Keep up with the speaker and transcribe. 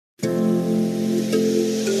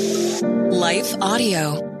Life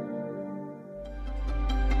Audio.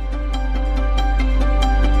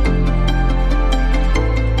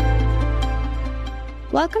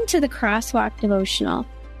 Welcome to the Crosswalk Devotional.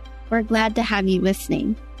 We're glad to have you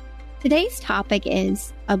listening. Today's topic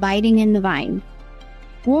is Abiding in the Vine.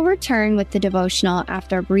 We'll return with the devotional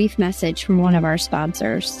after a brief message from one of our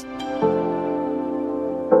sponsors.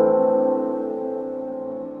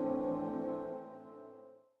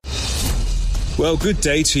 Well, good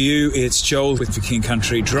day to you. It's Joel with The King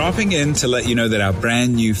Country, dropping in to let you know that our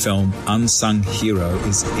brand new film, Unsung Hero,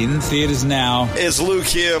 is in theaters now. It's Luke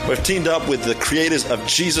here. We've teamed up with the creators of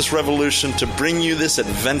Jesus Revolution to bring you this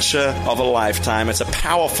adventure of a lifetime. It's a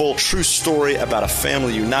powerful, true story about a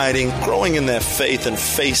family uniting, growing in their faith, and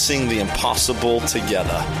facing the impossible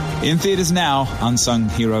together. In theaters now,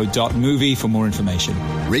 unsunghero.movie for more information.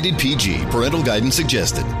 Rated PG. Parental guidance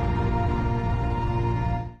suggested.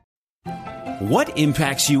 What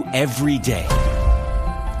impacts you every day?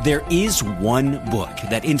 There is one book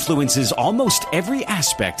that influences almost every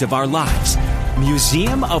aspect of our lives.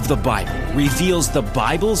 Museum of the Bible reveals the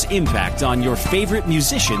Bible's impact on your favorite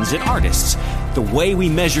musicians and artists, the way we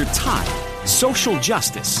measure time, social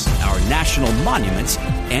justice, our national monuments,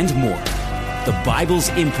 and more. The Bible's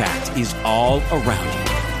impact is all around you.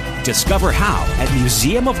 Discover how at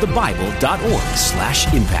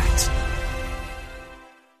museumofthebible.org/impact.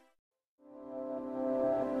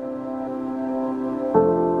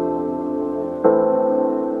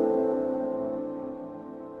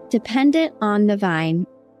 Dependent on the Vine,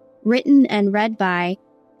 written and read by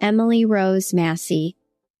Emily Rose Massey.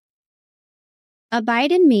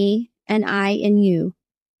 Abide in me, and I in you.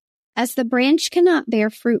 As the branch cannot bear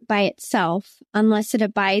fruit by itself unless it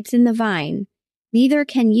abides in the vine, neither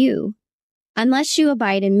can you, unless you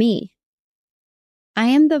abide in me. I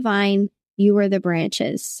am the vine, you are the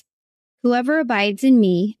branches. Whoever abides in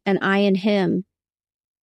me, and I in him,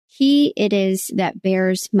 he it is that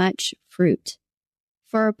bears much fruit.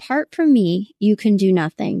 For apart from me, you can do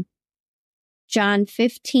nothing. John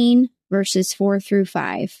 15, verses 4 through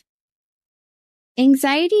 5.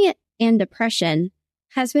 Anxiety and depression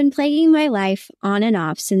has been plaguing my life on and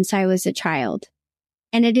off since I was a child,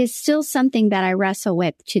 and it is still something that I wrestle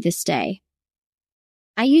with to this day.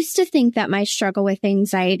 I used to think that my struggle with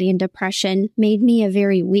anxiety and depression made me a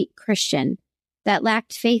very weak Christian that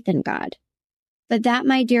lacked faith in God. But that,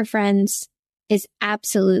 my dear friends, is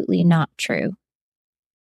absolutely not true.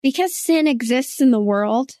 Because sin exists in the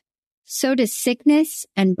world, so does sickness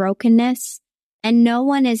and brokenness, and no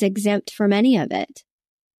one is exempt from any of it.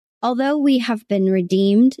 Although we have been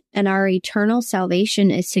redeemed and our eternal salvation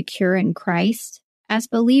is secure in Christ, as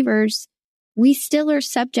believers, we still are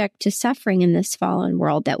subject to suffering in this fallen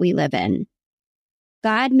world that we live in.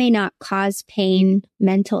 God may not cause pain,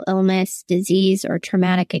 mental illness, disease, or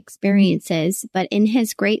traumatic experiences, but in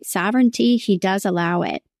His great sovereignty, He does allow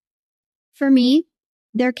it. For me,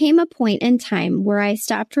 there came a point in time where I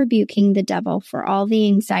stopped rebuking the devil for all the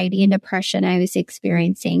anxiety and depression I was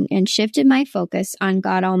experiencing and shifted my focus on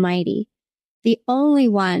God Almighty, the only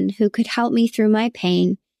one who could help me through my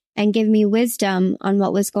pain and give me wisdom on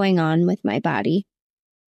what was going on with my body.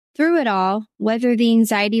 Through it all, whether the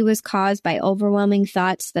anxiety was caused by overwhelming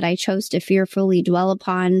thoughts that I chose to fearfully dwell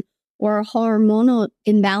upon or a hormonal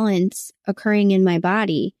imbalance occurring in my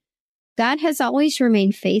body, God has always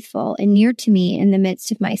remained faithful and near to me in the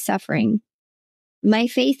midst of my suffering. My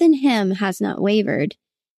faith in Him has not wavered,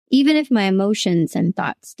 even if my emotions and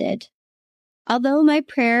thoughts did. Although my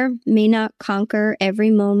prayer may not conquer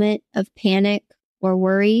every moment of panic or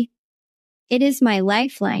worry, it is my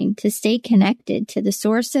lifeline to stay connected to the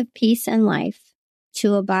source of peace and life,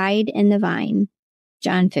 to abide in the vine.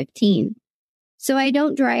 John 15. So I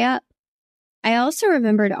don't dry up. I also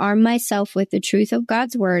remember to arm myself with the truth of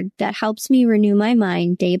God's word that helps me renew my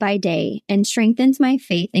mind day by day and strengthens my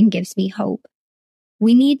faith and gives me hope.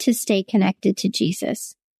 We need to stay connected to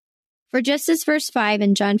Jesus. For just as verse 5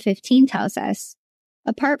 in John 15 tells us,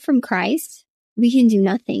 apart from Christ, we can do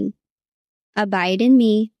nothing. Abide in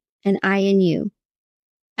me, and I in you.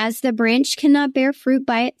 As the branch cannot bear fruit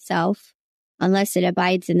by itself, unless it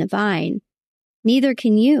abides in the vine, neither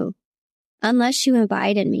can you, unless you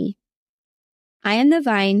abide in me. I am the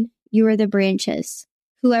vine, you are the branches.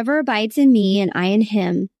 Whoever abides in me and I in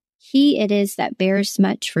him, he it is that bears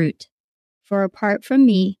much fruit. For apart from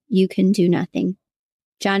me, you can do nothing.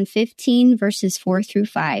 John 15, verses 4 through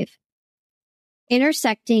 5.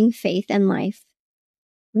 Intersecting faith and life.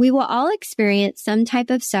 We will all experience some type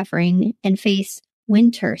of suffering and face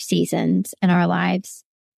winter seasons in our lives.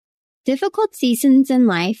 Difficult seasons in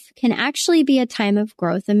life can actually be a time of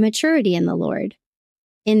growth and maturity in the Lord.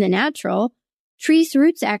 In the natural, Trees'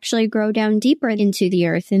 roots actually grow down deeper into the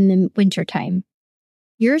earth in the wintertime.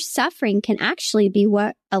 Your suffering can actually be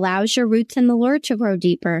what allows your roots in the Lord to grow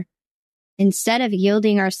deeper. Instead of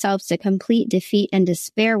yielding ourselves to complete defeat and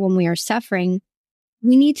despair when we are suffering,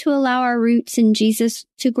 we need to allow our roots in Jesus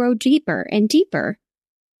to grow deeper and deeper.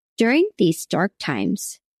 During these dark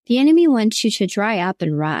times, the enemy wants you to dry up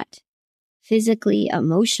and rot, physically,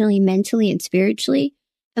 emotionally, mentally, and spiritually,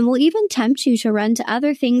 and will even tempt you to run to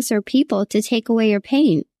other things or people to take away your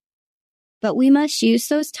pain. But we must use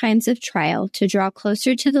those times of trial to draw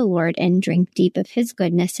closer to the Lord and drink deep of His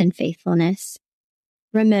goodness and faithfulness.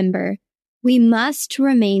 Remember, we must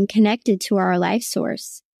remain connected to our life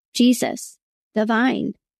source, Jesus, the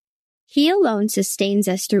vine. He alone sustains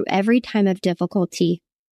us through every time of difficulty.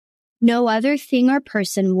 No other thing or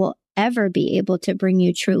person will ever be able to bring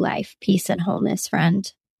you true life, peace, and wholeness,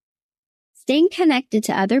 friend. Staying connected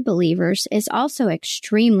to other believers is also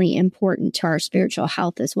extremely important to our spiritual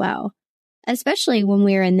health as well, especially when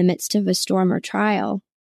we are in the midst of a storm or trial.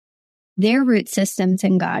 Their root systems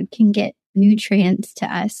in God can get nutrients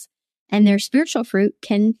to us, and their spiritual fruit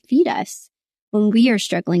can feed us when we are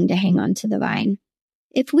struggling to hang on to the vine.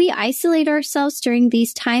 If we isolate ourselves during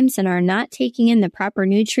these times and are not taking in the proper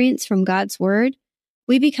nutrients from God's word,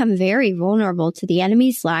 we become very vulnerable to the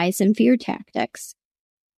enemy's lies and fear tactics.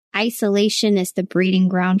 Isolation is the breeding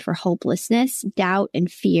ground for hopelessness, doubt,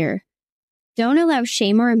 and fear. Don't allow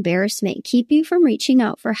shame or embarrassment keep you from reaching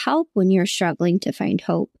out for help when you're struggling to find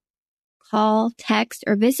hope. Call, text,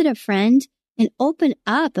 or visit a friend and open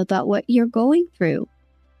up about what you're going through.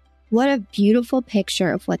 What a beautiful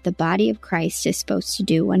picture of what the body of Christ is supposed to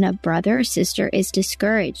do when a brother or sister is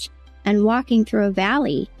discouraged and walking through a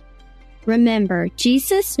valley. Remember,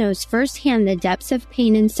 Jesus knows firsthand the depths of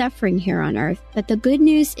pain and suffering here on earth, but the good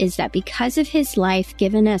news is that because of His life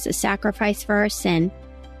given as a sacrifice for our sin,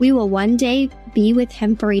 we will one day be with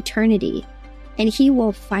Him for eternity, and He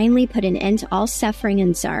will finally put an end to all suffering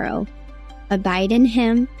and sorrow. Abide in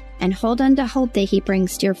Him and hold on to hope that He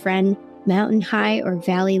brings, dear friend, mountain high or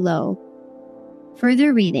valley low.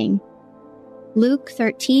 Further reading, Luke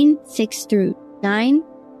 13:6-9,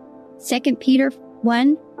 2 Peter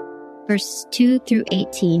 1, verse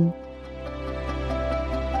 2-18.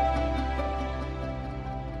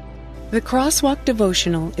 The Crosswalk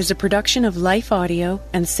Devotional is a production of Life Audio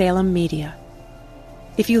and Salem Media.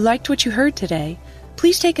 If you liked what you heard today,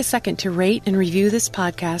 please take a second to rate and review this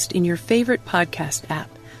podcast in your favorite podcast app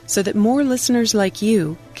so that more listeners like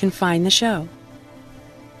you can find the show.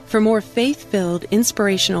 For more faith-filled,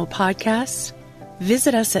 inspirational podcasts,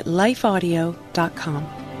 visit us at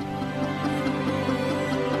lifeaudio.com.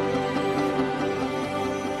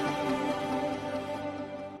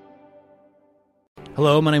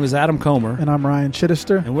 Hello, my name is Adam Comer. And I'm Ryan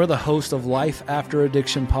Chittister. And we're the host of Life After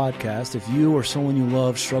Addiction podcast. If you or someone you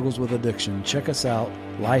love struggles with addiction, check us out,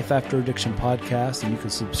 Life After Addiction podcast, and you can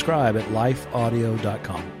subscribe at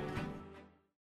lifeaudio.com.